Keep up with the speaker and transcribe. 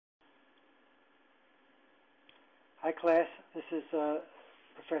Hi class, this is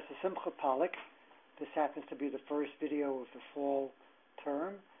Professor Simcha Pollack. This happens to be the first video of the fall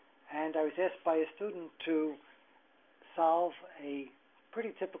term, and I was asked by a student to solve a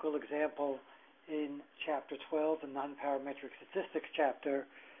pretty typical example in Chapter 12, the Non-Parametric Statistics chapter,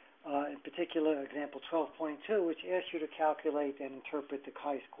 in particular example 12.2, which asks you to calculate and interpret the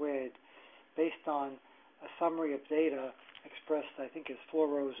chi-squared based on a summary of data expressed, I think, as 4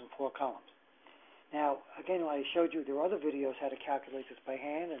 rows and 4 columns. Now, again, I showed you there are other videos how to calculate this by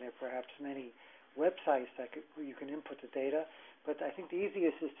hand, and there are perhaps many websites where you can input the data, but I think the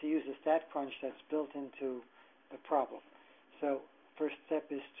easiest is to use the StatCrunch that's built into the problem. So, first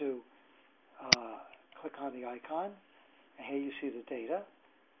step is to click on the icon, and here you see the data.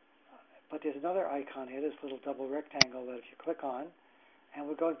 But there's another icon here, this little double rectangle that if you click on, and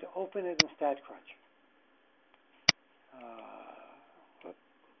we're going to open it in StatCrunch.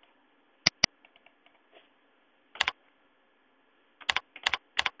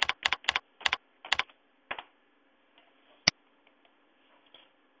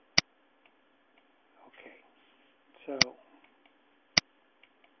 Okay, so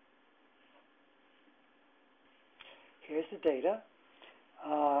here's the data,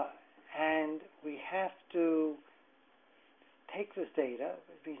 and we have to take this data.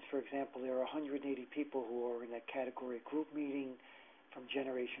 It means, for example, there are 180 people who are in that category group meeting from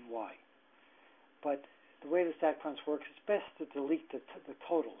Generation Y. But the way the StatCrunch works, it's best to delete the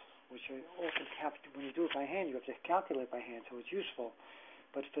totals, which are often when you do it by hand, you have to calculate by hand, so it's useful.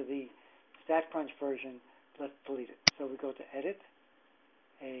 But for the StatCrunch version, let's delete it. So we go to Edit,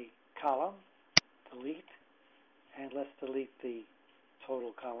 a column, Delete, and let's delete the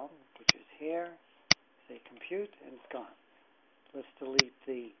total column, which is here. Say Compute, and it's gone. Let's delete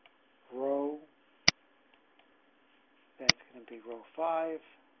the row. That's going to be row 5.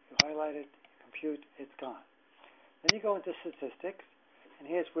 You highlight it, compute, it's gone. Then you go into Statistics, and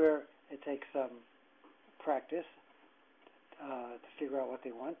here's where it takes some practice to figure out what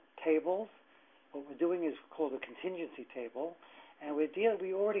they want. Tables. What we're doing is called a Contingency Table, and we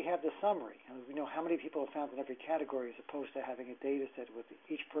already have the summary. And we know how many people are found in every category as opposed to having a data set with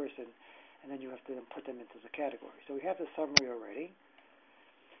each person, and then you have to then put them into the category. So we have the summary already.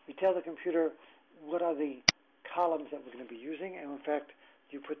 We tell the computer what are the columns that we're going to be using, and in fact,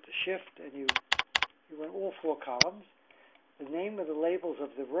 you put the shift and you run all 4 columns. The name of the labels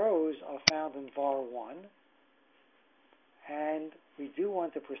of the rows are found in var 1, and we do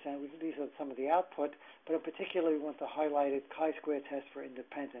want the percent. These are some of the output, but in particular, we want the highlighted chi-square test for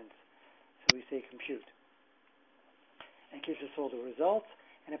independence. So we say compute. And it gives us all the results.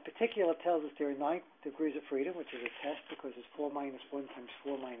 And in particular, it tells us there are 9 degrees of freedom, which is a test because it's 4 minus 1 times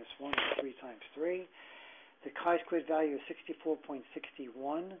 4 minus 1 is 3 times 3. The chi-squared value is 64.61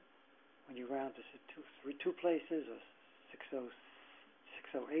 when you round it to 2 places, or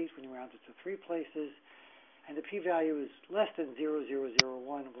 608 when you round it to 3 places. And the p-value is less than 0.0001,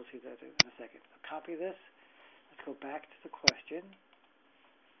 and we'll see that in a second. So copy this. Let's go back to the question,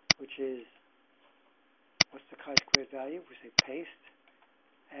 which is, what's the chi-squared value? We say paste.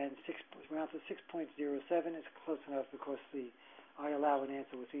 And round to 6.07 is close enough because I allow an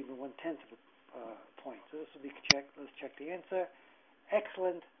answer with even 1/10 of a point. So this will be checked. Let's check the answer.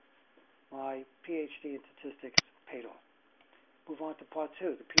 Excellent. My PhD in statistics paid off. Move on to part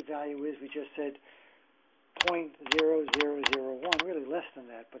 2. The p-value is, we just said, 0.0001, really less than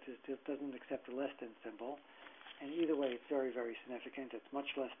that, but it doesn't accept the less than symbol. And either way, it's very, very significant. It's much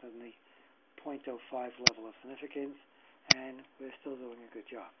less than the 0.05 level of significance, and we're still doing a good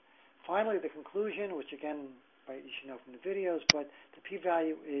job. Finally, the conclusion, which again, you should know from the videos, but the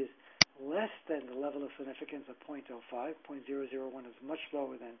p-value is less than the level of significance of 0.05. 0.001 is much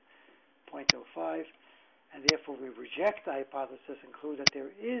lower than 0.05, and therefore we reject the hypothesis and conclude that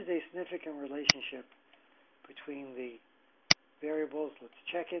there is a significant relationship between the variables. Let's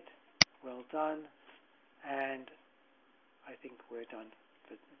check it. Well done. And I think we're done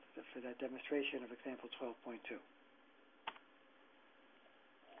for that demonstration of example 12.2.